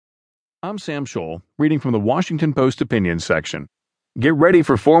I'm Sam Scholl, reading from the Washington Post Opinions section. Get ready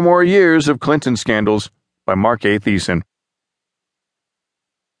for 4 more years of Clinton scandals by Marc Thiessen.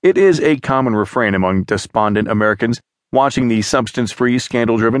 It is a common refrain among despondent Americans watching the substance-free,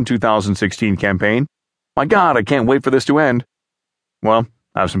 scandal-driven 2016 campaign. My God, I can't wait for this to end. Well,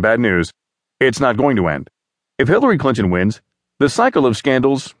 I have some bad news. It's not going to end. If Hillary Clinton wins, the cycle of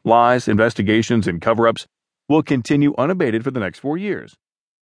scandals, lies, investigations, and cover-ups will continue unabated for the next 4 years.